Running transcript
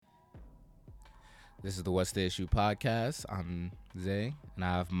This is the What's the Issue podcast. I'm Zay, and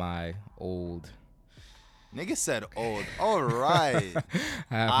I have my old, Nigga said old. All right.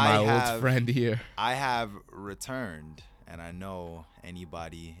 I have I my old have- friend here. I have returned, and I know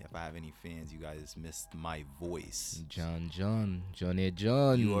anybody, if I have any fans, you guys missed my voice. Johnny.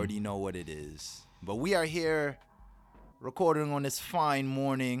 You already know what it is. But we are here recording on this fine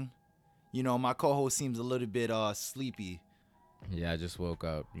morning. You know, my co-host seems a little bit sleepy. Yeah, I just woke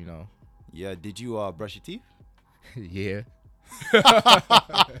up. Yeah, did you brush your teeth? Yeah.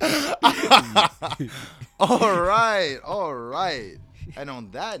 All right. And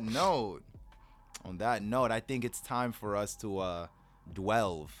on that note, I think it's time for us to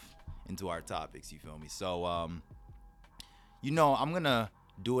delve into our topics, you feel me? So, I'm going to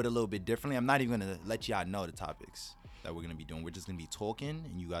do it a little bit differently. I'm not even going to let y'all know the topics that we're going to be doing. We're just going to be talking,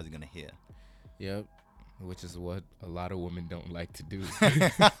 and you guys are going to hear. Yep. Which is what a lot of women don't like to do.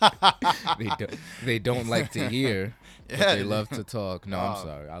 They don't like to hear, but they love to talk. No, I'm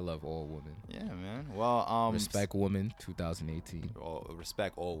sorry. I love all women. Yeah, man. Well, Respect women, 2018.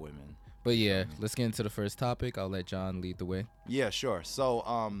 Respect all women. But yeah, let's get into the first topic. I'll let John lead the way. Yeah, sure. So,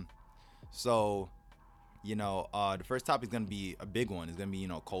 the first topic is gonna be a big one. It's gonna be,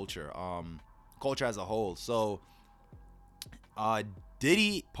 culture. Culture as a whole. So,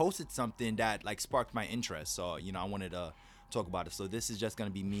 Diddy posted something that sparked my interest. So, I wanted to talk about it. So this is just gonna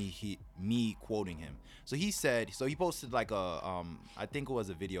be me quoting him. So he posted I think it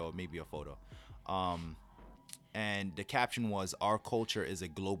was a video, maybe a photo. And the caption was, "Our culture is a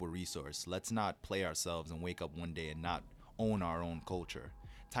global resource. Let's not play ourselves and wake up one day and not own our own culture.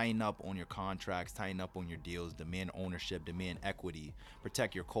 Tighten up on your contracts, tighten up on your deals, demand ownership, demand equity,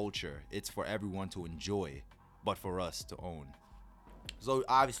 protect your culture. It's for everyone to enjoy, but for us to own." So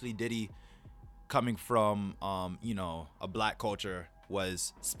obviously Diddy, coming from a black culture,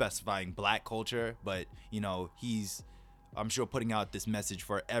 was specifying black culture, but he's, I'm sure, putting out this message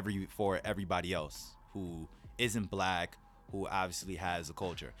for everybody else who isn't black, who obviously has a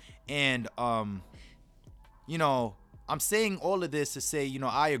culture. And I'm saying all of this to say,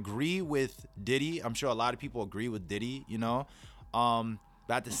 I agree with Diddy. I'm sure a lot of people agree with Diddy, but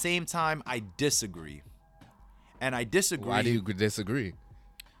at the same time I disagree. And I disagree. Why do you disagree?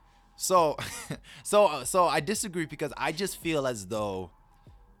 So I disagree because I just feel as though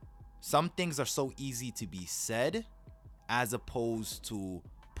some things are so easy to be said as opposed to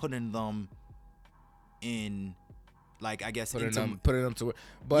putting them in, Putting them to work.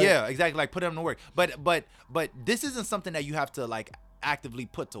 But yeah, exactly, putting them to work. But this isn't something that you have to actively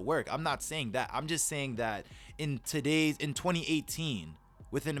put to work. I'm not saying that. I'm just saying that in 2018,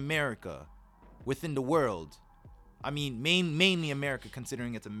 within America, within the world, I mean, mainly America,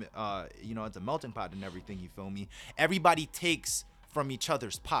 considering it's it's a melting pot and everything. You feel me? Everybody takes from each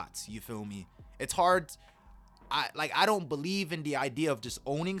other's pots. You feel me? It's hard. I don't believe in the idea of just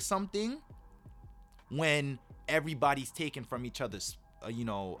owning something when everybody's taken from each other's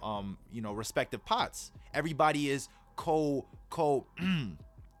respective pots. Everybody is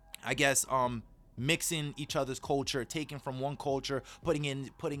mixing each other's culture, taking from one culture, putting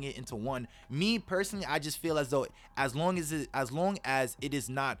it into one. Me personally, I just feel as though as long as it is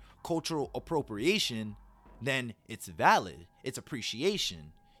not cultural appropriation, then it's valid. It's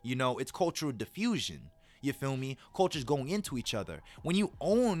appreciation. It's cultural diffusion. You feel me? Culture's going into each other. When you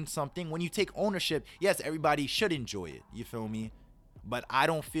own something, when you take ownership, yes, everybody should enjoy it. You feel me? But I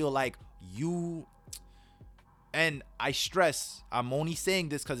don't feel like you. And I stress, I'm only saying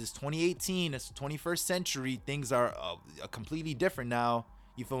this because it's 2018, it's the 21st century. Things are completely different now.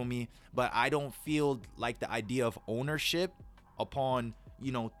 You feel me? But I don't feel like the idea of ownership upon,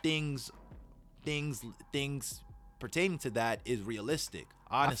 things pertaining to that is realistic.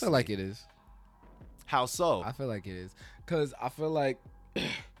 Honestly, I feel like it is. How so? I feel like it is. Because I feel like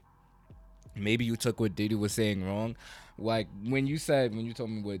maybe you took what Diddy was saying wrong. Like, when you told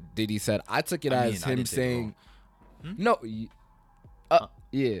me what Diddy said, I took it as him saying, no,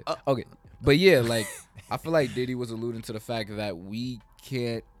 yeah, okay. But yeah, I feel like Diddy was alluding to the fact that we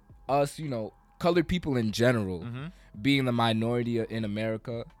can't, colored people in general, being the minority in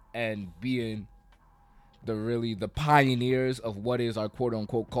America and being the pioneers of what is our quote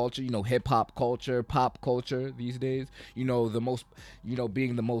unquote culture, hip hop culture, pop culture these days, the most,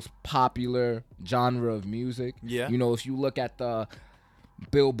 being the most popular genre of music. Yeah. If you look at the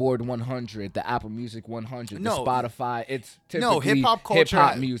Billboard 100, the Apple Music 100, the Spotify, it's typically hip-hop culture,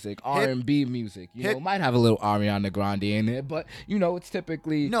 hip-hop music, R&B music. Might have a little Ariana Grande in it, but it's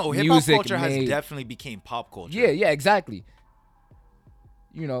typically hip-hop culture has definitely became pop culture. Yeah, exactly.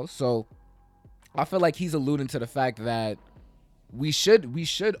 So I feel like he's alluding to the fact that we should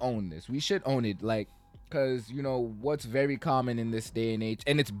own this. We should own it, like, because you know what's very common in this day and age,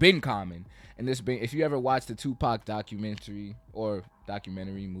 and it's been common. And this been, if you ever watched the Tupac documentary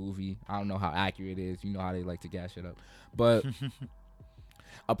movie, I don't know how accurate it is. You know how they like to gas it up, but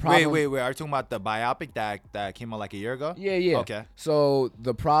a problem. Wait. Are you talking about the biopic that came out like a year ago? Yeah. Okay. So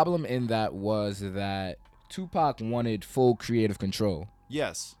the problem in that was that Tupac wanted full creative control.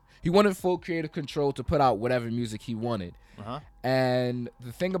 Yes. He wanted full creative control to put out whatever music he wanted. And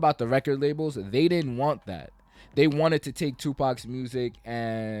the thing about the record labels, they didn't want that. They wanted to take Tupac's music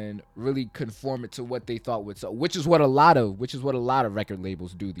and really conform it to what they thought would sell, which is what a lot of record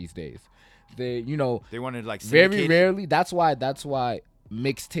labels do these days. They wanted like very rarely. That's why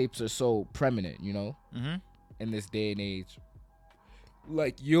mixtapes are so prominent, in this day and age.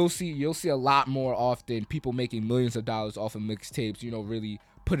 Like you'll see a lot more often people making millions of dollars off of mixtapes, really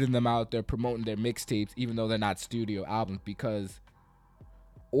putting them out there, promoting their mixtapes, even though they're not studio albums,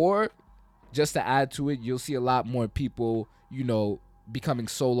 or just to add to it, you'll see a lot more people, becoming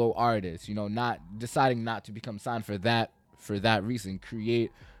solo artists, not deciding not to become signed for that reason.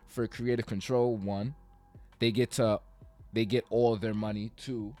 For creative control, 1, they get all of their money,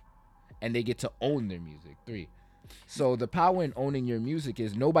 2, and they get to own their music, 3. So the power in owning your music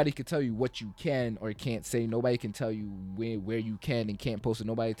is nobody can tell you what you can or can't say. Nobody can tell you where you can and can't post it.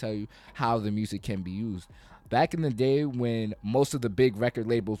 Nobody tell you how the music can be used. Back in the day when most of the big record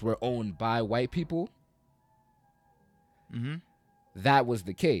labels were owned by white people, that was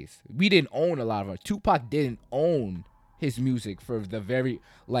the case. We didn't own a lot of it. Tupac didn't own his music for the very,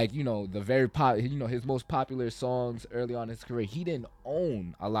 his most popular songs early on in his career. He didn't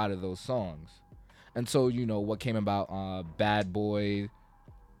own a lot of those songs. And so, what came about, Bad Boy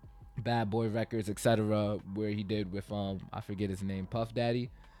Records, etc., where he did with, I forget his name, Puff Daddy.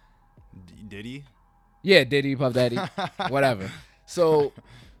 Did he? Yeah, Diddy, Puff Daddy, whatever. So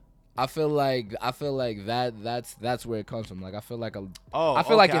I feel like that's where it comes from. Like I feel like in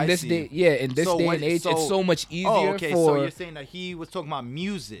this day and age, it's so much easier. So you're saying that he was talking about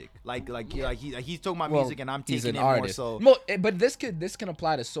music, like he's talking about music, and I'm taking it artist. More so. But this can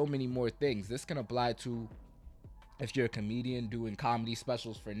apply to so many more things. This can apply to if you're a comedian doing comedy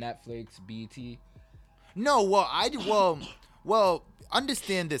specials for Netflix, BET. No, well,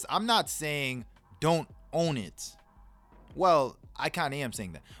 understand this. I'm not saying don't own it. Well, I kind of am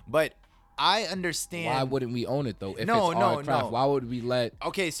saying that, but I understand. Why wouldn't we own it though? If it's our craft, why would we let?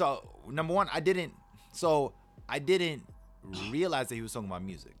 Okay, so number one, I didn't realize that he was talking about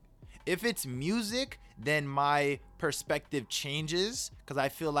music. If it's music, then my perspective changes because I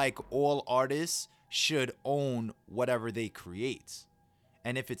feel like all artists should own whatever they create.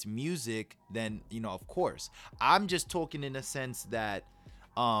 And if it's music, then of course. I'm just talking in a sense that,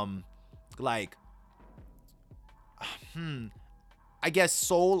 I guess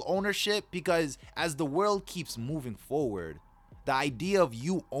soul ownership, because as the world keeps moving forward, the idea of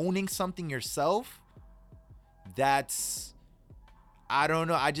you owning something yourself, I don't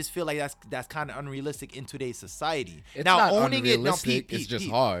know. I just feel like that's kind of unrealistic in today's society. It's now not owning unrealistic, it's just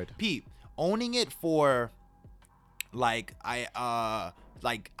hard. Owning it for I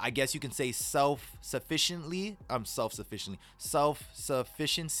guess you can say self-sufficiency,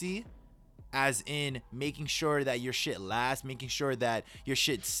 as in making sure that your shit lasts, making sure that your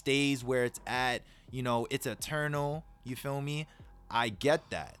shit stays where it's at, it's eternal, you feel me? I get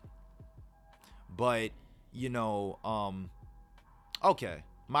that. But, okay,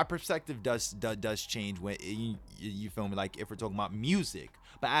 my perspective does change when you feel me, like if we're talking about music.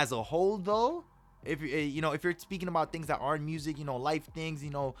 But as a whole though, if you're speaking about things that aren't music, life things,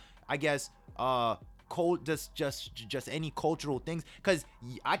 I guess just any cultural things, because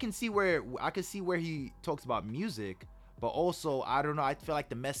I can see where he talks about music, but also I don't know, I feel like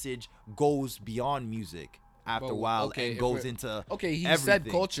the message goes beyond music after a while and goes into he everything. Said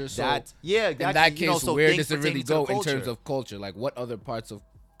culture, so in that case, where does it really go in terms of culture? Like what other parts of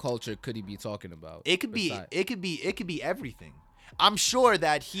culture could he be talking about? It could be everything. I'm sure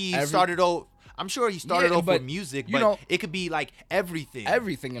that he started off with music, but it could be like everything.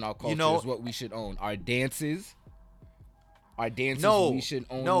 Everything in our culture is what we should own. Our dances, we should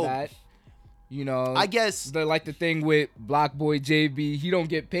own that. I guess the thing with Block Boy JB, he don't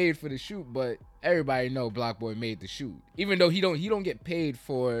get paid for the shoot, but everybody know Block Boy made the shoot, even though he don't get paid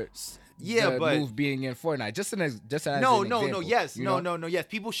for. But move being in Fortnite, just as no, yes.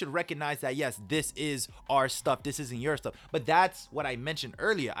 People should recognize that. Yes, this is our stuff. This isn't your stuff. But that's what I mentioned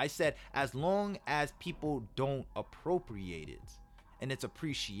earlier. I said as long as people don't appropriate it and its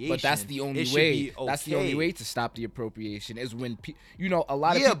appreciation. But that's the only way. Okay. That's the only way to stop the appropriation is when a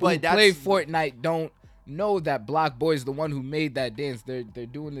lot of people who play Fortnite don't know that Black Boy is the one who made that dance. They're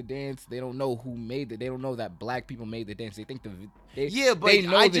doing the dance. They don't know who made it. They don't know that Black people made the dance. They think they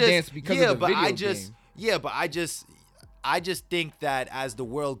know the dance because of the video game. Yeah, but I just think that as the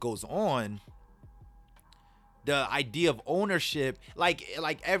world goes on, the idea of ownership, like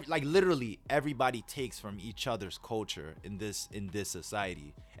literally everybody takes from each other's culture in this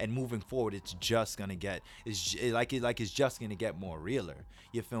society, and moving forward, it's just gonna get it's just gonna get more realer.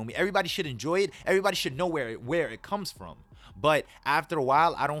 You feel me? Everybody should enjoy it. Everybody should know where it comes from. But after a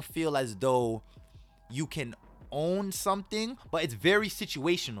while, I don't feel as though you can own something, but it's very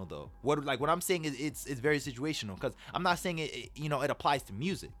situational though. What I'm saying is it's very situational, because I'm not saying it applies to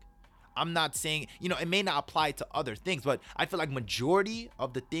music. I'm not saying, it may not apply to other things, but I feel like majority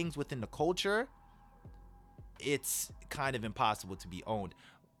of the things within the culture, it's kind of impossible to be owned.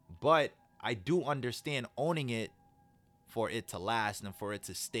 But I do understand owning it for it to last and for it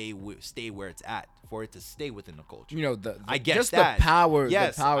to stay where it's at, for it to stay within the culture. I get just that. The power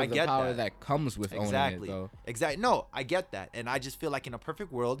that comes with owning it, though. Exactly. No, I get that. And I just feel like in a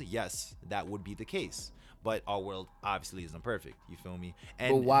perfect world, yes, that would be the case. But our world obviously isn't perfect. You feel me?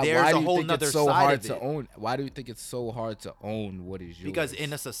 And why do you think it's so hard to own? Why do you think it's so hard to own what is yours? Because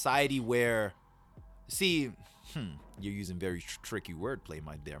in a society where, you're using very tricky wordplay,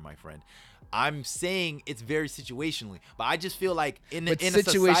 my friend. I'm saying it's very situationally, but I just feel like in a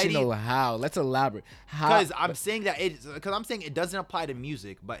society. Situational how? Let's elaborate. Because I'm saying it doesn't apply to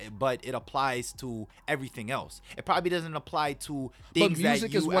music, but it applies to everything else. It probably doesn't apply to things that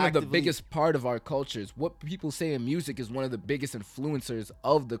music is one of the biggest part of our cultures. What people say in music is one of the biggest influencers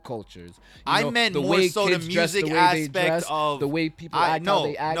of the cultures. I meant more so the music aspect of the way people act, how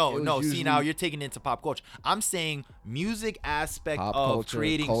they act. No. See, now you're taking it into pop culture. I'm saying music aspect of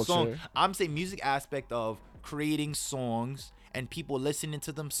creating songs. I'm saying music aspect of creating songs and people listening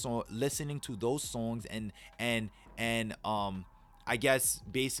to those songs and I guess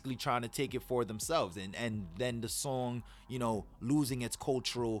basically trying to take it for themselves, and then the song losing its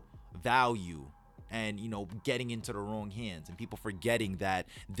cultural value and getting into the wrong hands, and people forgetting that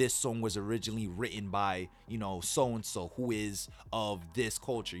this song was originally written by so and so who is of this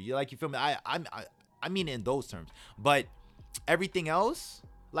culture. You feel me? I mean in those terms. But everything else,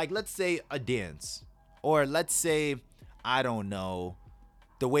 like let's say a dance, or let's say, I don't know,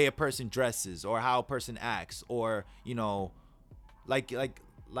 the way a person dresses or how a person acts, or or let's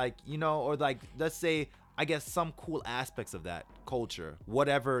say, I guess, some cool aspects of that culture,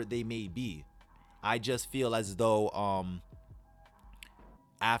 whatever they may be. I just feel as though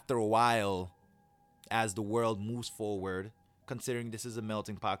after a while, as the world moves forward, considering this is a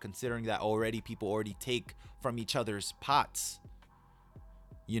melting pot, considering that people already take from each other's pots,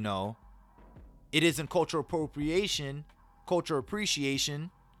 it isn't cultural appropriation, cultural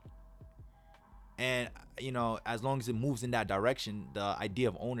appreciation. And, as long as it moves in that direction, the idea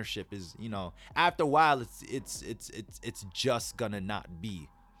of ownership is, after a while, it's just gonna not be.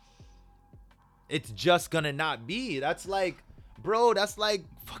 It's just gonna not be. That's like, bro, that's like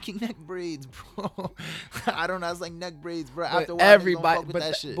fucking neck braids, bro. I don't know. It's like neck braids, bro. After a while, everybody,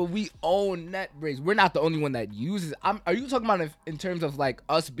 but we own neck braids. We're not the only one that uses. Are you talking about in terms of like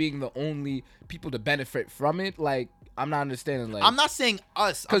us being the only people to benefit from it? Like, I'm not understanding. Like, I'm not saying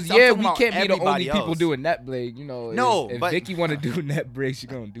us, because we can't be the only people doing net braid. No, if Vicky want to do net braids, she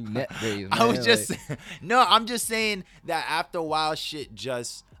gonna do net braids. Man. I was just saying, no. I'm just saying that after a while, shit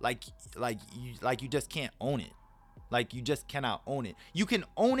just like you just can't own it. Like, you just cannot own it. You can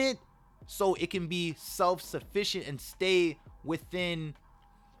own it so it can be self-sufficient and stay within,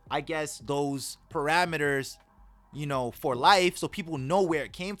 I guess, those parameters, for life, so people know where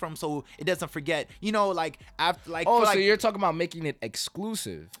it came from, so it doesn't forget, so you're talking about making it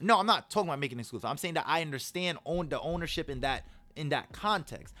exclusive. No, I'm not talking about making it exclusive. I'm saying that I understand the ownership in that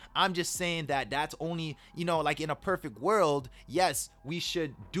context. I'm just saying that that's only, like in a perfect world, yes, we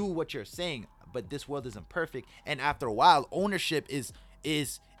should do what you're saying, but this world isn't perfect, and after a while, ownership is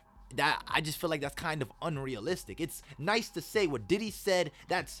that, I just feel like that's kind of unrealistic. It's nice to say what Diddy said.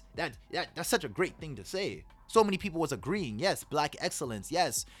 That's such a great thing to say. So many people was agreeing. Yes, black excellence.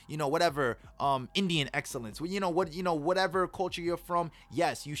 Yes, whatever. Indian excellence. Whatever culture you're from.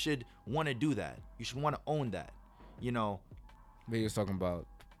 Yes, you should want to do that. You should want to own that. But he was talking about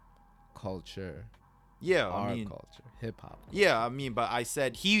culture. Yeah, culture, hip hop. Yeah, but I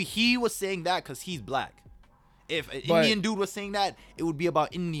said he was saying that because he's black. If an Indian dude was saying that, it would be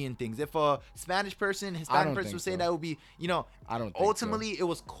about Indian things. If a Spanish person, Hispanic person was saying that, it would be, I don't think ultimately so. It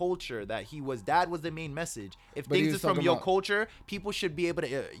was culture that that was the main message. If But things is from your culture, people should be able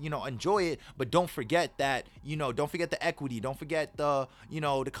to, enjoy it. But don't forget that, don't forget the equity. Don't forget the,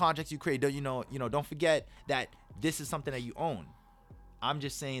 the contracts you create. Don't forget that this is something that you own. I'm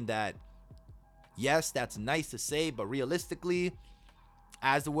just saying that, yes, that's nice to say, but realistically,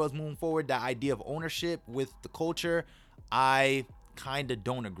 as the world's moving forward, that idea of ownership with the culture, I kind of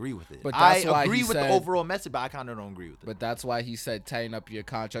don't agree with it. But that's I why agree he with said, the overall message, but I kind of don't agree with it. But that's why he said tighten up your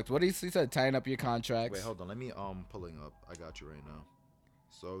contracts. What did he said? Tighten up your contracts. Wait, hold on. Let me pulling up. I got you right now.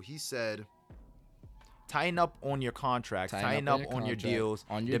 So he said, tighten up on your contracts, tighten up on your deals,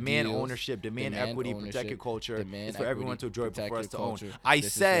 demand ownership, demand equity, protect your culture. It's for everyone to enjoy, but for us to own. I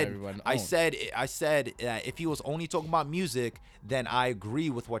said that if he was only talking about music, then I agree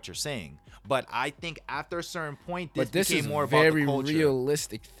with what you're saying. But I think after a certain point, this became more about the culture. But this is very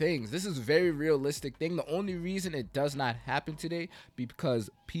realistic things. This is very realistic thing. The only reason it does not happen today because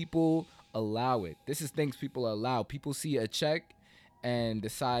people allow it. This is things people allow. People see a check and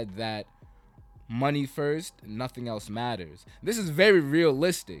decide that money first, nothing else matters. This is very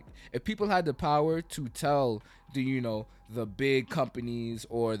realistic. If people had the power to tell the big companies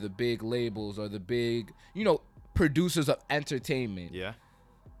or the big labels or the big, producers of entertainment,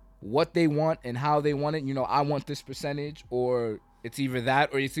 what they want and how they want it, I want this percentage, or it's either that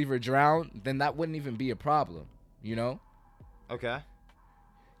or it's either drown, then that wouldn't even be a problem, Okay.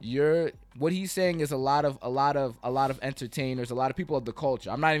 What he's saying is a lot of entertainers, a lot of people of the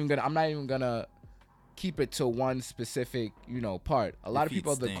culture. I'm not even gonna keep it to one specific, part. A lot of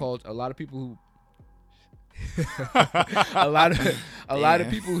people of the culture, a lot of people who a lot of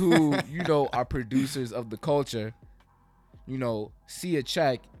people who, are producers of the culture, see a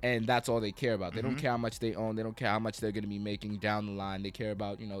check and that's all they care about. They don't care how much they own. They don't care how much they're going to be making down the line. They care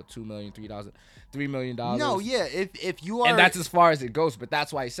about, $2 million, $3 million. No, yeah. If you are, and that's as far as it goes. But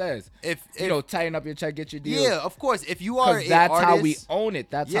that's why he says, if tighten up your check, get your deal. Yeah, of course. If you are, that's artist, how we own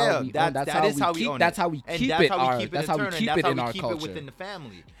it. That's how we own. That's how we keep. That's how we keep it. That's how we keep it in our culture. Within the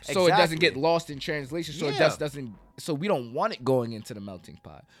family, so it doesn't get lost in translation. So it just doesn't. So we don't want it going into the melting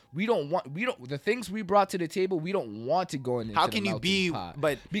pot. We don't the things we brought to the table. We don't want it going into the melting pot. How can you be?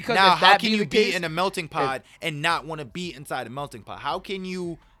 But because now, how can you be in a melting pot and not want to be inside a melting pot? How can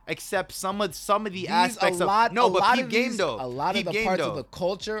you accept some of the aspects of no? But peep game though. A lot of the parts of the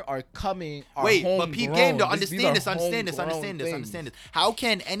culture are coming. Wait, but peep game though. Understand this. How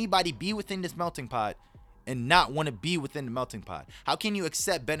can anybody be within this melting pot and not want to be within the melting pot? How can you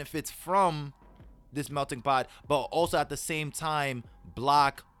accept benefits from this melting pot, but also at the same time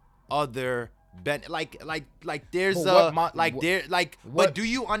block other but do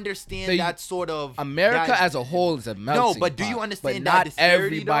you understand that sort of America as a whole is a melting pot? No, but do you understand that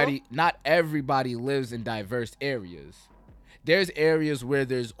disparity, not everybody lives in diverse areas. There's areas where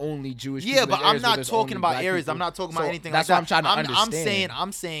there's only Jewish people. Yeah, but I'm not talking about areas. I'm not talking about anything like that. That's what I'm trying to understand.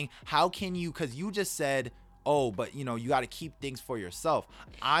 I'm saying how can you, because you just said, oh, but you got to keep things for yourself.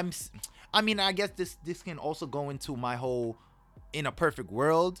 I guess this can also go into my whole, in a perfect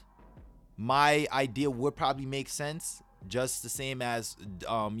world, my idea would probably make sense, just the same as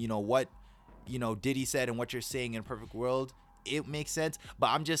what Diddy said and what you're saying in a perfect world, it makes sense. But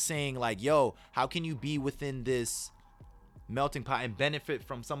I'm just saying, like, how can you be within this melting pot and benefit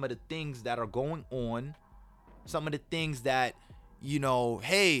from some of the things that are going on, some of the things that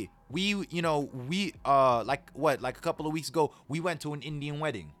hey, we like a couple of weeks ago we went to an Indian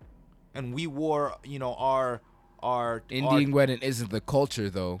wedding and we wore our Indian wedding isn't the culture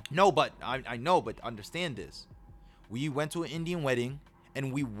though. No, but I know, but understand this. We went to an Indian wedding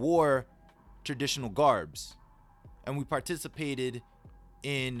and we wore traditional garbs and we participated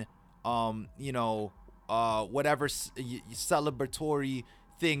in whatever celebratory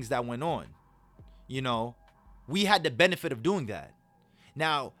things that went on. We had the benefit of doing that.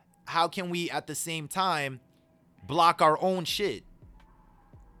 Now, how can we at the same time block our own shit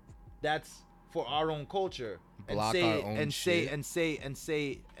that's for our own culture and say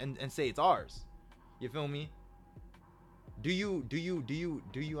it's ours? You feel me? Do you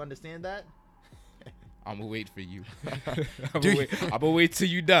understand that? I'm gonna wait for you. I'm gonna wait till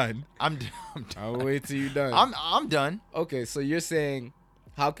you done. I'm gonna wait till you done. I'm done. Okay, so you're saying,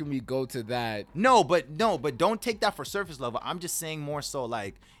 how can we go to that? No, but don't take that for surface level. I'm just saying more so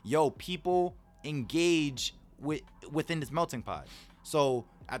like, people engage within this melting pot. So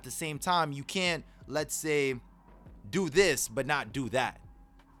at the same time, you can't, let's say, do this but not do that.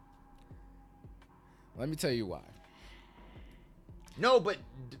 Let me tell you why. No, but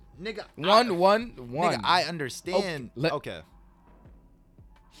nigga, one. Nigga, I understand. Okay.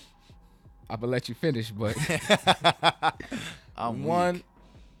 I'm gonna let you finish, but I'm one,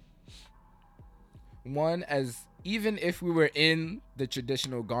 as even if we were in the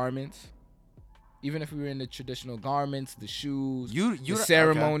traditional garments, the shoes, the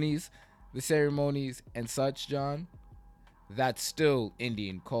ceremonies and such, John, that's still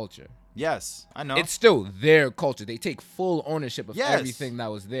Indian culture. Yes, I know. It's still their culture. They take full ownership of everything that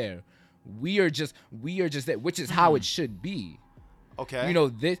was there. We are just there, which is how it should be. Okay. You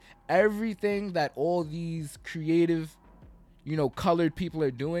know, everything that all these creative, you know, colored people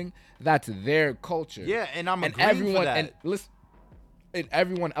are doing, that's their culture. Yeah, and I'm agreeing for that. And listen, and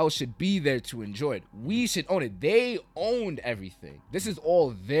everyone else should be there to enjoy it. We should own it. They owned everything. This is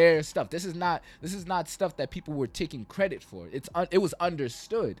all their stuff. This is not stuff that people were taking credit for. It was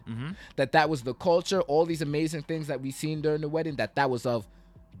understood that was the culture. All these amazing things that we seen during the wedding, that was of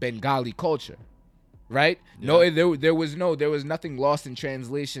Bengali culture, right? Yeah. No, there was nothing lost in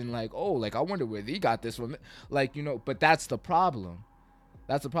translation. Like, oh, like I wonder where they got this from. Like, you know, but that's the problem.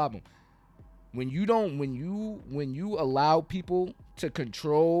 That's the problem. When you allow people to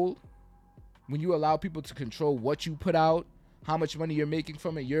control what you put out, how much money you're making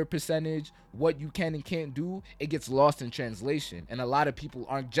from it, your percentage, what you can and can't do, it gets lost in translation. And a lot of people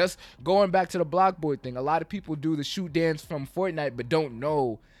aren't, just going back to the Block Boy thing, a lot of people do the shoot dance from Fortnite but don't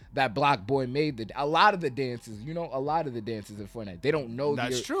know that Block Boy made a lot of the dances in Fortnite. They don't know.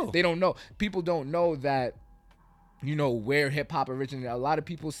 That's true. They don't know. People don't know that, you know, where hip hop originated. A lot of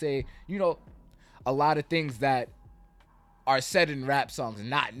people say, you know, a lot of things that are said in rap songs,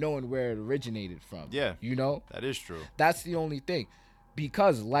 not knowing where it originated from. Yeah. You know? That is true. That's the only thing.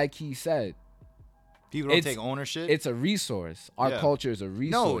 Because, like he said, people don't take ownership. It's a resource. Our culture is a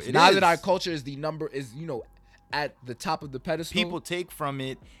resource. No, now that our culture is you know, at the top of the pedestal. People take from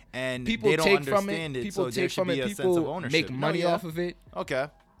it and they don't understand it. People so there should be a sense of ownership. Make money off of it. Okay.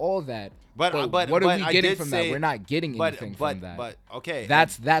 All that. But what are we getting from that? We're not getting anything from that. But okay.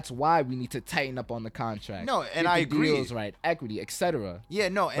 That's why we need to tighten up on the contract. No, and I agree. Deals right, equity, etc. Yeah,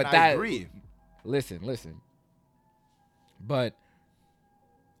 no, and I agree. Listen. But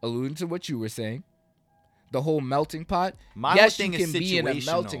alluding to what you were saying, the whole melting pot. Yes, you can be in a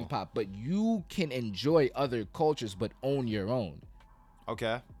melting pot, but you can enjoy other cultures, but own your own.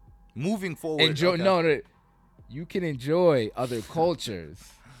 Okay. Moving forward. No, you can enjoy other cultures,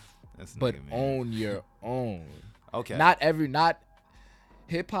 but own your own. Okay. Not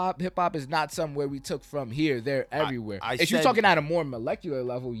hip hop is not somewhere we took from here. They're everywhere. If you're talking at a more molecular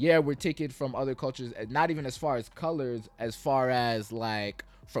level, yeah, we're taking from other cultures, not even as far as colors, as far as like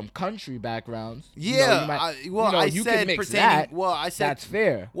from country backgrounds. Yeah, I said that's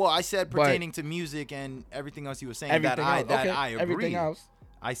fair. Well, I said pertaining to music and everything else you were saying. I agree. Everything else.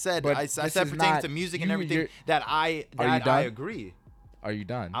 I said pertaining to music and everything that I agree. Are you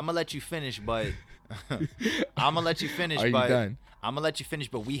done? I'm gonna let you finish, but I'm gonna let you finish. Are you done? I'm gonna let you finish,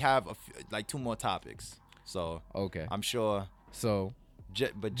 but we have like 2 more topics. So okay, I'm sure. So,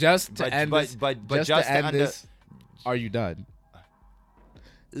 just to end this, are you done?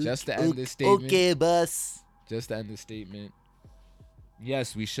 Just to end this statement. Okay, boss. Just to end this statement.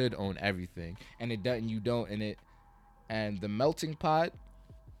 Yes, we should own everything, and it doesn't. You don't, and the melting pot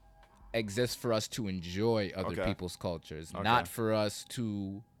exists for us to enjoy other people's cultures, not for us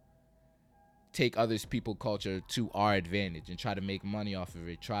to take others people's culture to our advantage and try to make money off of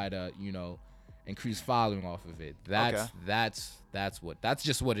it, try to, you know, increase following off of it. That's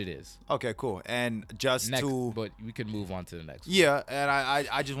just what it is. Okay, cool. And but we can move on to the next one. Yeah, and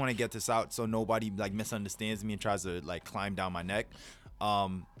I just want to get this out so nobody like misunderstands me and tries to like climb down my neck.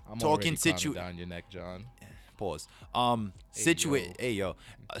 I'm talking down your neck, John. Pause. I'm saying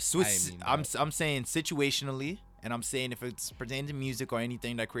situationally, and I'm saying if it's pertaining to music or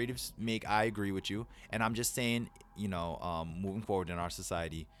anything that creatives make, I agree with you. And I'm just saying, you know, moving forward in our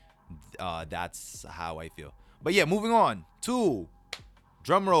society, that's how I feel. But yeah, moving on to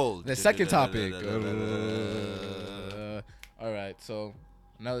drum roll. The second topic. All right, so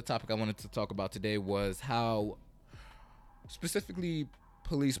another topic I wanted to talk about today was how specifically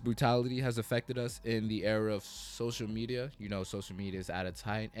police brutality has affected us in the era of social media. You know, social media is at its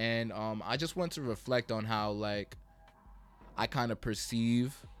height, and I just want to reflect on how like I kind of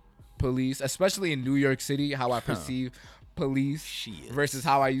perceive police, especially in New York City, how I perceive police versus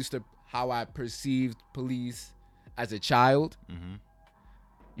how I perceived police as a child. Mm-hmm.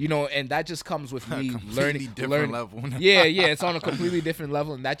 You know, and that just comes with me learning. Level. yeah, it's on a completely different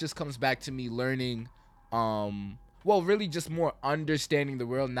level, and that just comes back to me learning well, really just more understanding the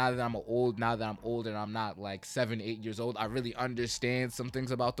world now that I'm old and I'm not like 7, 8 years old. I really understand some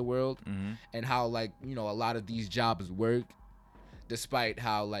things about the world and how like, you know, a lot of these jobs work despite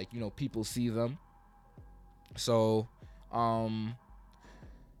how like, you know, people see them. So,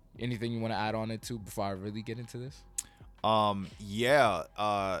 anything you want to add on it too before I really get into this?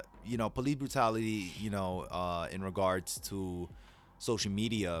 You know, police brutality, you know, in regards to social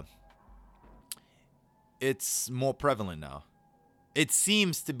media, it's more prevalent now. It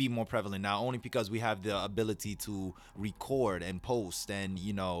seems to be more prevalent now only because we have the ability to record and post and,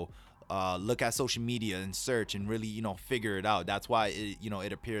 you know, look at social media and search and really, you know, figure it out. That's why it, you know,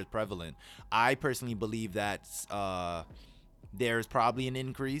 it appears prevalent. I personally believe that there's probably an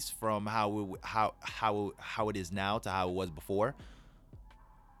increase from how it is now to how it was before.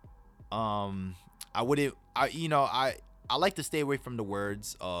 I wouldn't, I like to stay away from the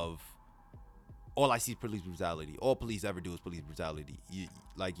words of all I see is police brutality. All police ever do is police brutality.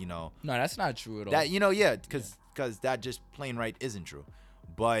 No, that's not true at all. That, because that just plain right isn't true.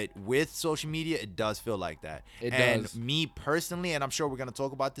 But with social media, it does feel like that. It and does. Me personally, and I'm sure we're gonna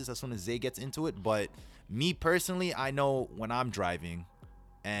talk about this as soon as Zay gets into it, but me personally, I know when I'm driving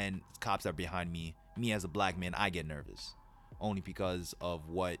and cops are behind me as a black man, I get nervous. Only because of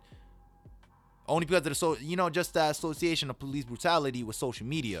just the association of police brutality with social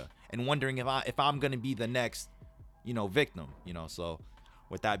media and wondering if I'm gonna be the next, victim, so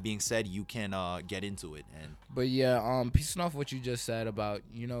with that being said, you can get into it. But yeah, piecing off what you just said about,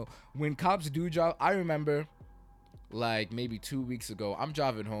 when cops do drive, I remember like maybe 2 weeks ago, I'm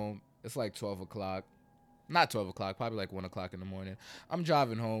driving home. It's like 12 o'clock. Not 12 o'clock, probably like 1 o'clock in the morning. I'm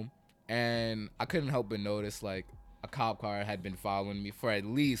driving home and I couldn't help but notice like a cop car had been following me for at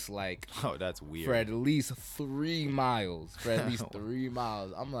least like that's weird. For at least 3 miles.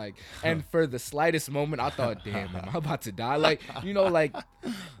 I'm like, and for the slightest moment I thought, damn, am I about to die? Like,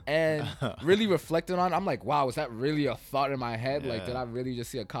 and really reflecting on it, I'm like, wow, was that really a thought in my head? Yeah. Like, did I really just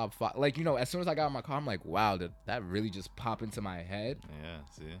see a cop like, as soon as I got in my car, I'm like, wow, did that really just pop into my head? Yeah,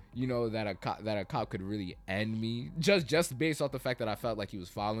 see. That a cop could really end me just based off the fact that I felt like he was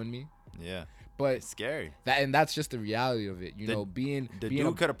following me. Yeah. But it's scary. That's just the reality of it. Being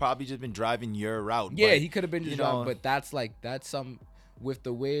dude could have probably just been driving your route. Yeah, he could have been just driving, but that's some with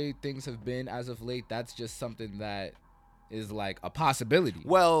the way things have been as of late, that's just something that is like a possibility.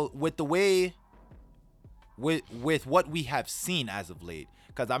 Well, with the way with what we have seen as of late,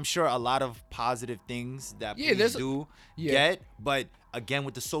 because I'm sure a lot of positive things that police get, but again,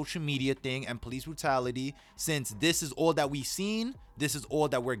 with the social media thing and police brutality, since this is all that we've seen, this is all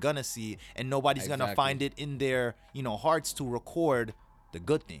that we're gonna see, and nobody's gonna find it in their hearts to record the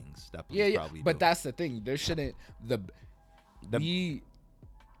good things that police probably do. But that's the thing. There shouldn't the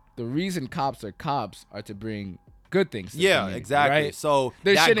reason cops are to bring good things. Exactly. Right? So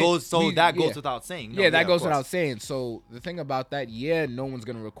that goes without saying. That goes without saying. So the thing about that, no one's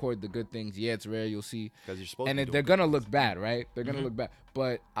gonna record the good things. Yeah, it's rare you'll see. Because you're supposed to. And they're gonna look bad, right? They're gonna look bad.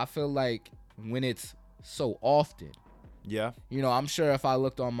 But I feel like when it's so often. Yeah. I'm sure if I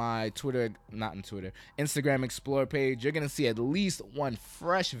looked on my Instagram Explore page, you're gonna see at least one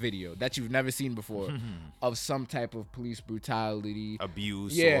fresh video that you've never seen before of some type of police brutality,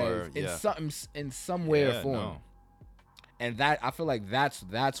 abuse, in some way or form. No. And that I feel like that's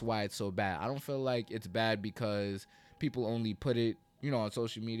why it's so bad. I don't feel like it's bad because people only put it, on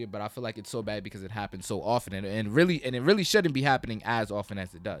social media, but I feel like it's so bad because it happens so often, and it really shouldn't be happening as often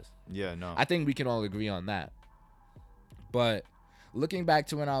as it does. Yeah, no. I think we can all agree on that. But looking back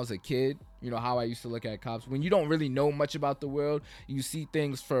to when I was a kid, how I used to look at cops, when you don't really know much about the world, you see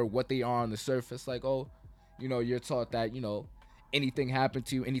things for what they are on the surface. Like, you're taught that, anything happened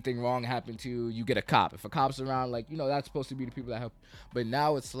to you, anything wrong happened to you, you get a cop. If a cop's around, like, that's supposed to be the people that help. But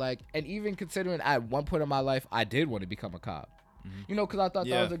now it's like, and even considering at one point in my life, I did want to become a cop. Because I thought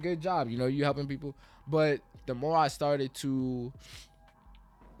that was a good job. You helping people. But the more I started to,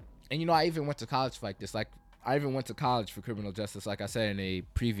 and I even went to college for like this. Like, I even went to college for criminal justice, like I said in a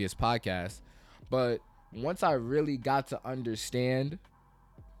previous podcast. But once I really got to understand,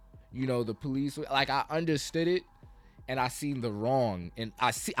 the police, like I understood it, and I seen the wrong, and I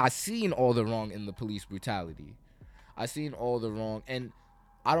seen all the wrong in the police brutality. I seen all the wrong, and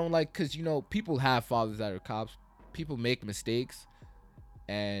I don't like, cause people have fathers that are cops. People make mistakes,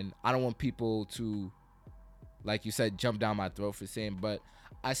 and I don't want people to, like you said, jump down my throat for saying. But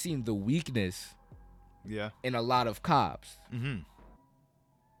I seen the weakness. Yeah. In a lot of cops. Mm-hmm.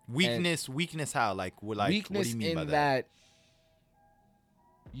 Weakness how? Weakness what do you mean by that?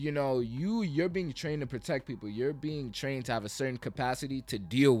 You're being trained to protect people. You're being trained to have a certain capacity to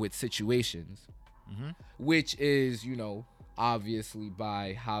deal with situations. which is, obviously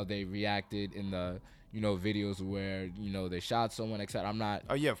by how they reacted in the, videos where, they shot someone, etc. I'm not.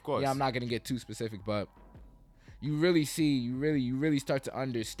 Oh yeah, of course. Yeah, I'm not gonna get too specific, but you really start to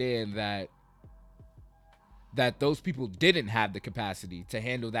understand that those people didn't have the capacity to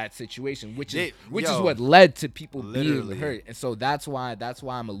handle that situation, which is what led to people being hurt. And so that's why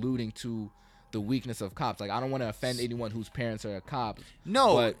I'm alluding to the weakness of cops. Like, I don't want to offend anyone whose parents are cops.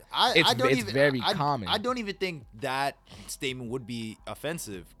 No, but it's very common. I don't even think that statement would be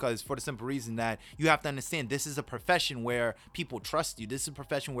offensive, because for the simple reason that you have to understand, this is a profession where people trust you. This is a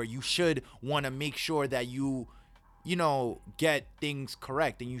profession where you should want to make sure that you get things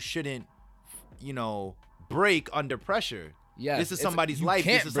correct, and you shouldn't, break under pressure. Yeah, this is somebody's life.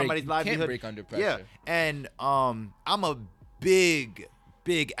 This is somebody's livelihood. You can't break under pressure. Yeah, and I'm a big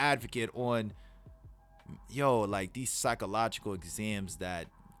advocate on like these psychological exams that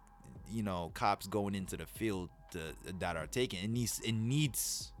cops going into the field that are taken. It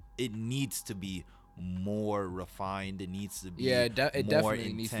needs to be more refined. It needs to be it more definitely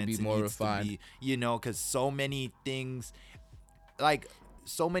intense. needs to be more refined. Because so many things, like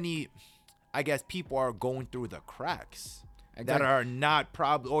so many, I guess, people are going through the cracks that are not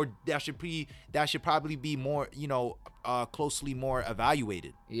or that should probably be more, closely more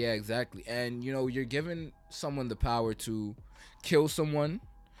evaluated. Yeah, exactly. And you're giving someone the power to kill someone,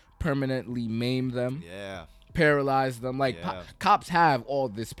 permanently maim them, paralyze them. Like, cops have all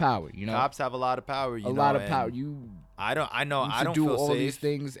this power. Cops have a lot of power. A lot of power. I don't do feel all safe. These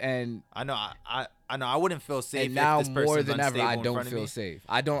things, and I know I wouldn't feel safe. And now if this more than ever, I in don't front of feel me. safe.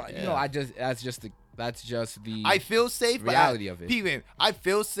 I don't. That's just the I feel safe. reality of it. People, I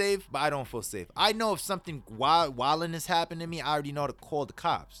feel safe, but I don't feel safe. I know if something wilding has happened to me, I already know to call the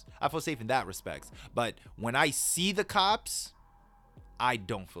cops. I feel safe in that respect. But when I see the cops, I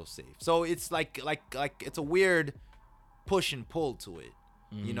don't feel safe. So it's like it's a weird push and pull to it.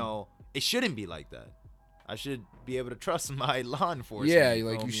 It shouldn't be like that. I should be able to trust my law enforcement. Yeah,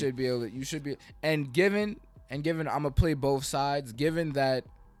 like you should be able to. You should be. And given, I'm gonna play both sides. Given that,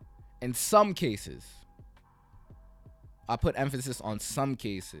 in some cases, I put emphasis on some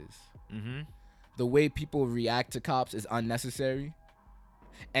cases. The way people react to cops is unnecessary,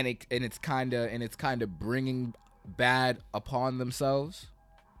 and it's kind of bringing bad upon themselves.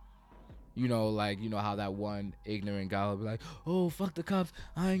 How that one ignorant guy will be like, "Oh, fuck the cops,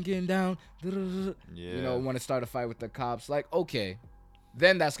 I ain't getting down." Yeah. Want to start a fight with the cops. Like, okay,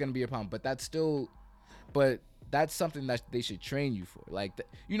 then that's gonna be a problem. But that's something that they should train you for. Like,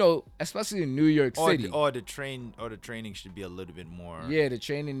 especially in New York City. Or the training should be a little bit more. Yeah, the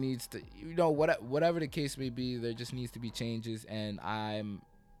training needs to, whatever the case may be, there just needs to be changes. And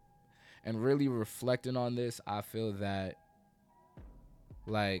really reflecting on this, I feel that,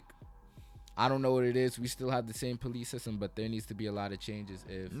 like, I don't know what it is. We still have the same police system, but there needs to be a lot of changes.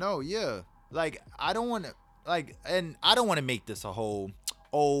 Like, I don't want to make this a whole,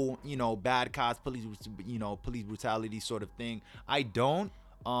 bad cops, police brutality sort of thing. I don't,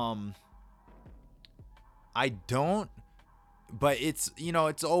 but it's,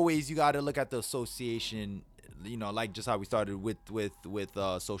 it's always, you got to look at the association, like just how we started with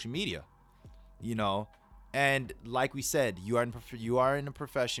social media, and like we said, you are in a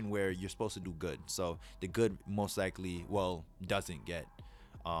profession where you're supposed to do good. So the good most likely, doesn't get,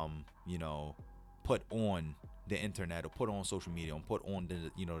 put on the internet or put on social media and put on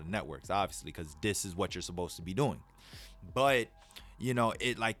the networks, obviously, because this is what you're supposed to be doing. But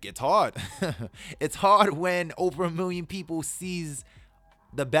it's hard. It's hard when over 1 million people sees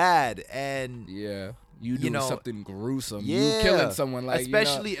the bad, and you do something gruesome. You killing someone, like,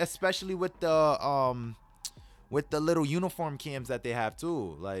 especially with the little uniform cams that they have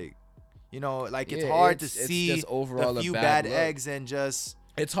too, like, it's hard to see overall a few bad eggs, and just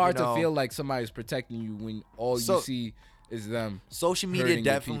it's hard to feel like somebody's protecting you when all you see is them. Social media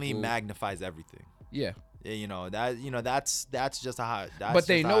definitely magnifies everything. Yeah. That's just how. But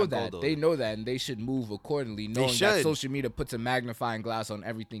they know that. They know that, and they should move accordingly, knowing that social media puts a magnifying glass on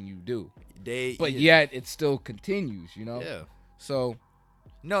everything you do. Yet it still continues. Yeah. So.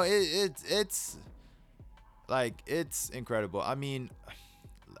 No, it's like, it's incredible. I mean,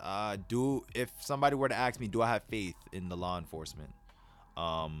 if somebody were to ask me, do I have faith in the law enforcement?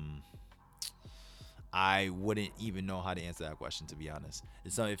 I wouldn't even know how to answer that question, to be honest.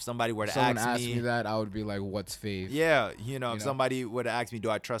 So if somebody were to ask me that, I would be like, what's faith? Yeah, if somebody were to ask me, do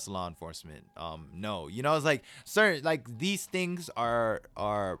I trust law enforcement? No. It's like certain, like, these things are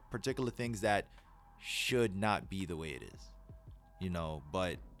particular things that should not be the way it is.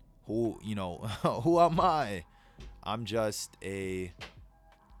 But who am I? I'm just a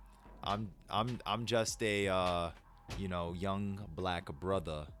I'm just a young black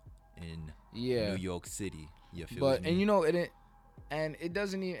brother in New York City. You feel me? And it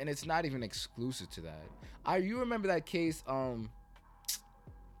doesn't even, and it's not even exclusive to that. You remember that case?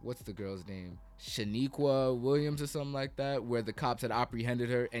 What's the girl's name? Shaniqua Williams or something like that, where the cops had apprehended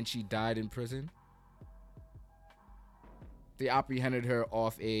her and she died in prison. They apprehended her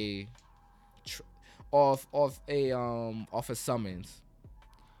off a summons.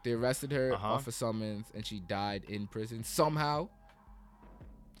 They arrested her off a summons and she died in prison somehow.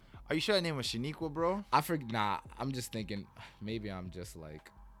 Are you sure her name was Shaniqua, bro? Nah, I'm just thinking maybe I'm just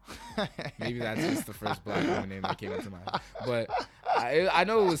like maybe that's just the first black woman name that came into my head. But I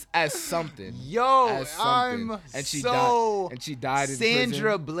know it was as something. I'm and she so died. And she died in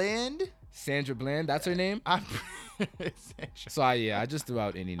Sandra prison. Bland. Sandra Bland, that's her name. So I just threw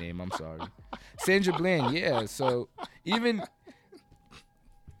out any name. I'm sorry. Sandra Bland, yeah. So even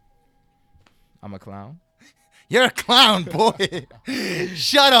I'm a clown. You're a clown, boy.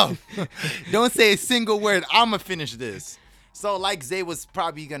 Shut up. Don't say a single word. I'ma finish this. So like Zay was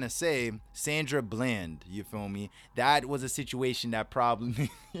probably gonna say, Sandra Bland, you feel me? That was a situation that probably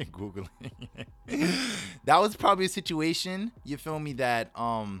Googling. That was probably a situation, you feel me, that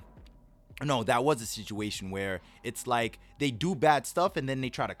no, that was a situation where it's like they do bad stuff and then they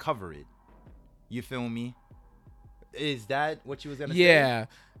try to cover it. You feel me? Is that what you was gonna say?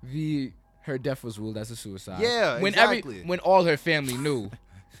 Yeah. Her death was ruled as a suicide. Yeah, exactly. When all her family knew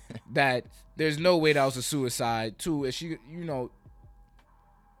that there's no way that was a suicide. Too, if she,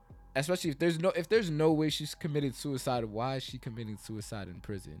 especially if there's no way she's committed suicide, why is she committing suicide in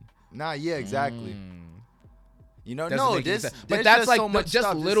prison? Nah, yeah, exactly. But that's like so much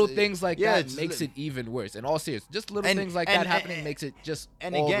just little things like that makes it even worse. In all seriousness, just little things like that happening makes it just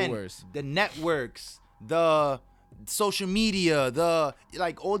all the worse. The networks, the social media,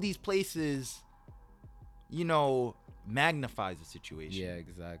 all these places, magnifies the situation. Yeah,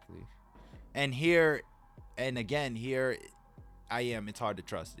 exactly. And again, it's hard to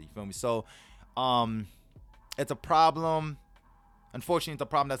trust it. You feel me? So, it's a problem. Unfortunately, it's a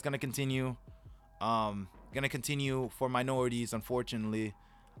problem that's gonna continue. Gonna continue for minorities, unfortunately.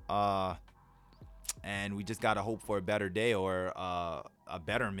 And we just gotta hope for a better day or a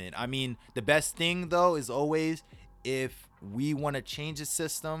betterment. I mean, the best thing though is always, if we want to change the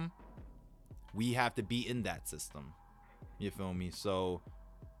system, we have to be in that system. You feel me? So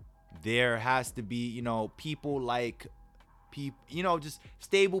there has to be, people like just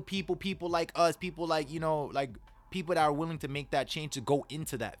stable people like us, people like, like people that are willing to make that change, to go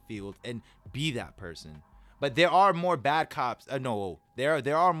into that field and be that person. But there are more bad cops. No,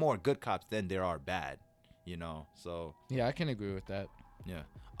 there are more good cops than there are bad, So yeah, I can agree with that. Yeah.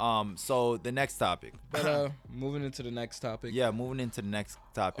 So the next topic. But moving into the next topic. Yeah, moving into the next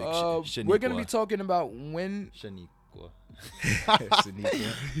topic. We're gonna be talking about when Shaniqua.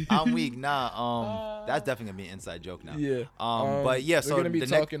 I'm weak. Nah. That's definitely gonna be an inside joke now. Yeah. But yeah. So we're gonna be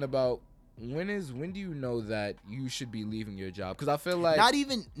talking about when do you know that you should be leaving your job? Because I feel like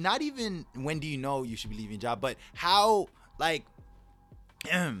not even when do you know you should be leaving your job, but how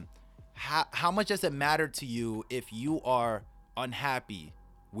how much does it matter to you if you are unhappy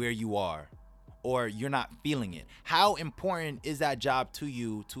where you are, or you're not feeling it? How important is that job to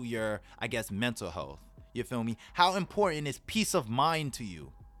you, to your, I guess, mental health? You feel me? How important is peace of mind to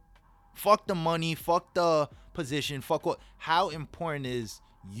you? Fuck the money, fuck the position, fuck what. How important is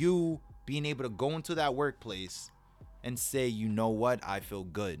you being able to go into that workplace and say, you know what, I feel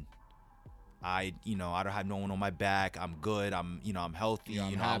good. I don't have no one on my back. I'm good. I'm healthy.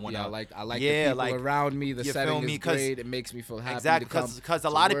 I'm happy. I like the people around me. The setting is great. It makes me feel happy. Exactly, because a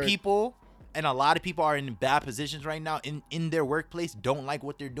lot of people are in bad positions right now in their workplace. Don't like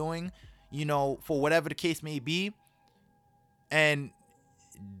what they're doing, for whatever the case may be, and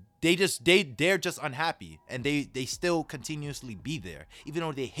they're just unhappy, and they still continuously be there, even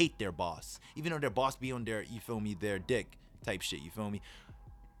though they hate their boss, even though their boss be on their, their dick type shit. You feel me?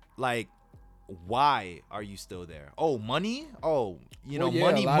 Like, why are you still there? Oh, money? Oh,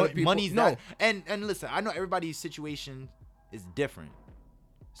 money's not. And listen, I know everybody's situation is different,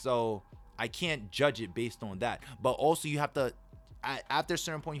 so I can't judge it based on that. But also, you have to, after a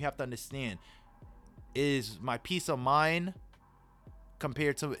certain point, you have to understand: is my peace of mind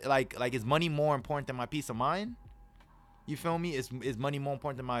compared to like is money more important than my peace of mind? You feel me? Is money more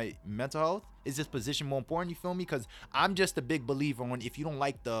important than my mental health? Is this position more important? You feel me? Because I'm just a big believer on, if you don't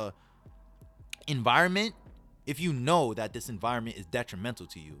like the environment, if you know that this environment is detrimental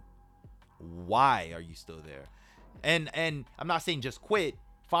to you, why are you still there? And I'm not saying just quit.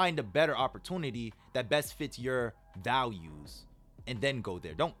 Find a better opportunity that best fits your values. and then go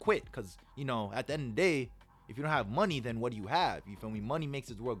there. Don't quit, because, you know, at the end of the day, if you don't have money, then what do you have? You feel me? Money makes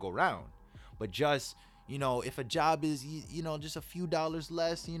this world go round. But just, you know, if a job is, you know, just a few dollars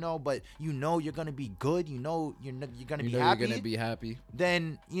less, you know, but you know you're going to be good, you know you're going to be happy. You're going to be happy.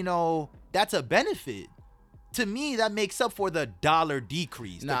 Then, you know, that's a benefit. To me, that makes up for the dollar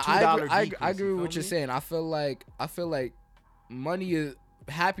decrease. Nah, the $2 decrease. I agree with what you're saying. I feel like money is,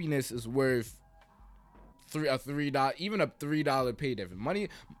 happiness is worth $3, even a $3 pay difference. Money,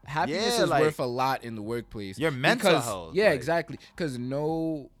 happiness is worth a lot in the workplace. Your mental health. Yeah, exactly. Because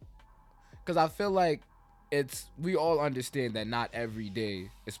I feel like we all understand that not every day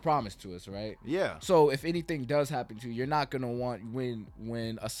is promised to us, right? Yeah. So if anything does happen to you, you're not gonna want, when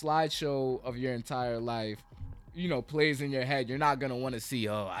a slideshow of your entire life, you know, plays in your head, you're not gonna want to see,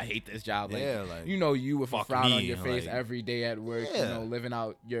 oh, I hate this job. Like, yeah, like, you know, you with a frown on your like, face every day at work, yeah. you know, living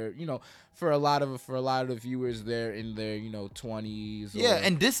out your, you know, for a lot of the viewers, they're in their, you know, 20s. Yeah,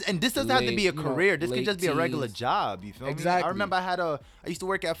 and this doesn't have to be a career. This could just be a regular job. You feel me? Exactly. I remember I used to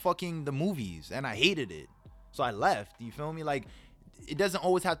work at fucking the movies, and I hated it, so I left. You feel me? Like, it doesn't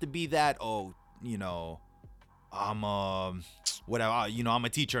always have to be that. Oh, you know, I'm whatever. You know, I'm a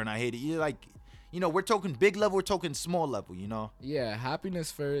teacher and I hate it. You're like, you know, we're talking big level, we're talking small level, you know? Yeah, happiness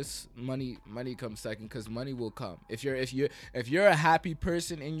first, money comes second, because money will come. If you're a happy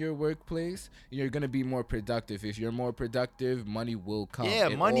person in your workplace, you're gonna be more productive. If you're more productive, money will come. Yeah,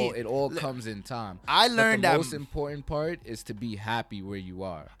 it all comes in time. I learned that the most important part is to be happy where you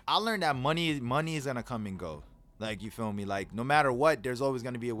are. I learned that money is gonna come and go. Like, you feel me? Like, no matter what, there's always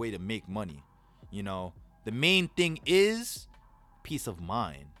gonna be a way to make money. You know? The main thing is peace of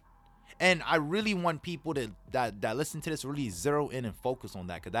mind. And I really want people that listen to this really zero in and focus on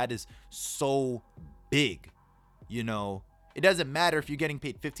that, because that is so big. You know, it doesn't matter if you're getting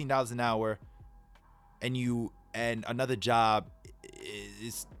paid $15 an hour and another job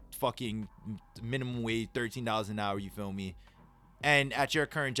is fucking minimum wage $13 an hour, you feel me? And at your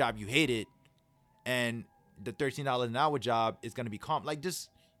current job you hate it, and the $13 an hour job is gonna be like, just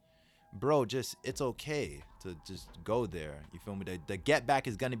bro, it's okay to just go there. You feel me? The get back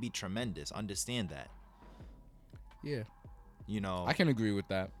is gonna be tremendous. Understand that. Yeah. You know, I can agree with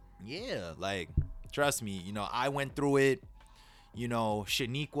that. Yeah, like, trust me. You know, I went through it. You know,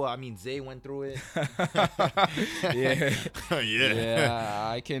 Zay went through it. Yeah. Yeah. Yeah,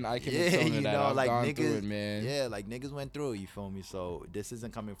 I can attest to that. I've like, gone niggas, through it, man. Yeah, like, niggas went through it, you feel me? So this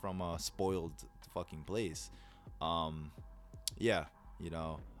isn't coming from a spoiled fucking place. Yeah, you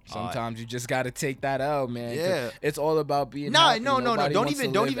know. Sometimes you just gotta take that out, man. Yeah, it's all about being. No. Happy. Don't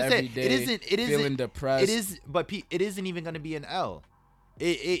even say it. It isn't feeling depressed. It is, but it isn't even gonna be an L.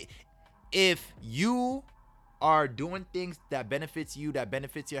 If you are doing things that benefits you, that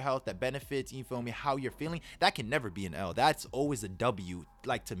benefits your health, that benefits, you feel me, how you're feeling, that can never be an L. That's always a W,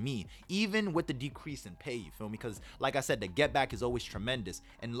 like, to me, even with the decrease in pay, you feel me? Because, like I said, the get back is always tremendous.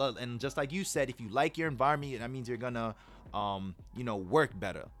 And just like you said, if you like your environment, that means you're gonna you know, work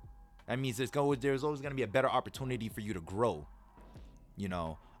better. That means there's always gonna be a better opportunity for you to grow, you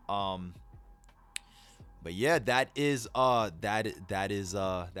know. But yeah, that is it.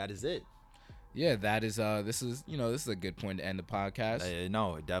 Yeah, that is this is a good point to end the podcast.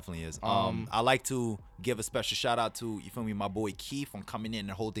 No, it definitely is. I like to give a special shout out to, you feel me, my boy Keith, on coming in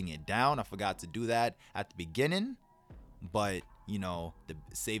and holding it down. I forgot to do that at the beginning, but, you know,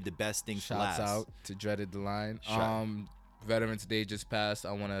 save the best things for last. Shouts out to Dreaded the Line. Veterans Day just passed.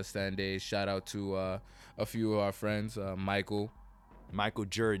 I want to extend a shout out to a few of our friends, Michael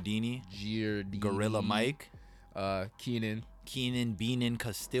Giardini, Gorilla Mike, Keenan Beanin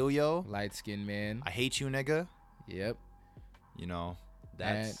Castillo, light skinned man. I hate you, nigga. Yep. You know,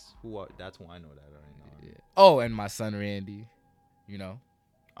 that's who I know that right now. Yeah. Oh, and my son Randy. You know,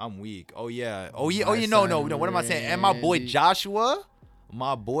 I'm weak. Oh yeah. No. What am I saying? And my boy Joshua.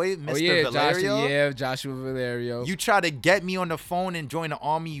 My boy, Mr. Valerio. Joshua Valerio. You try to get me on the phone and join the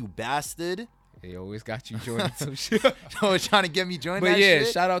army, you bastard. They always got you joining some shit. Trying to get me joined. But that yeah,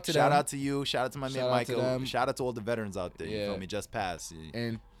 shit. Shout out to them. Shout out to you. Shout out to my man Michael. Shout out to all the veterans out there. You feel me? Just pass.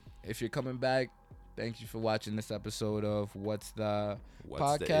 And if you're coming back, thank you for watching this episode of What's the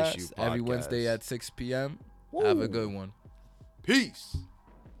Podcast? Issue podcast. Every Wednesday at 6 p.m. Woo. Have a good one. Peace.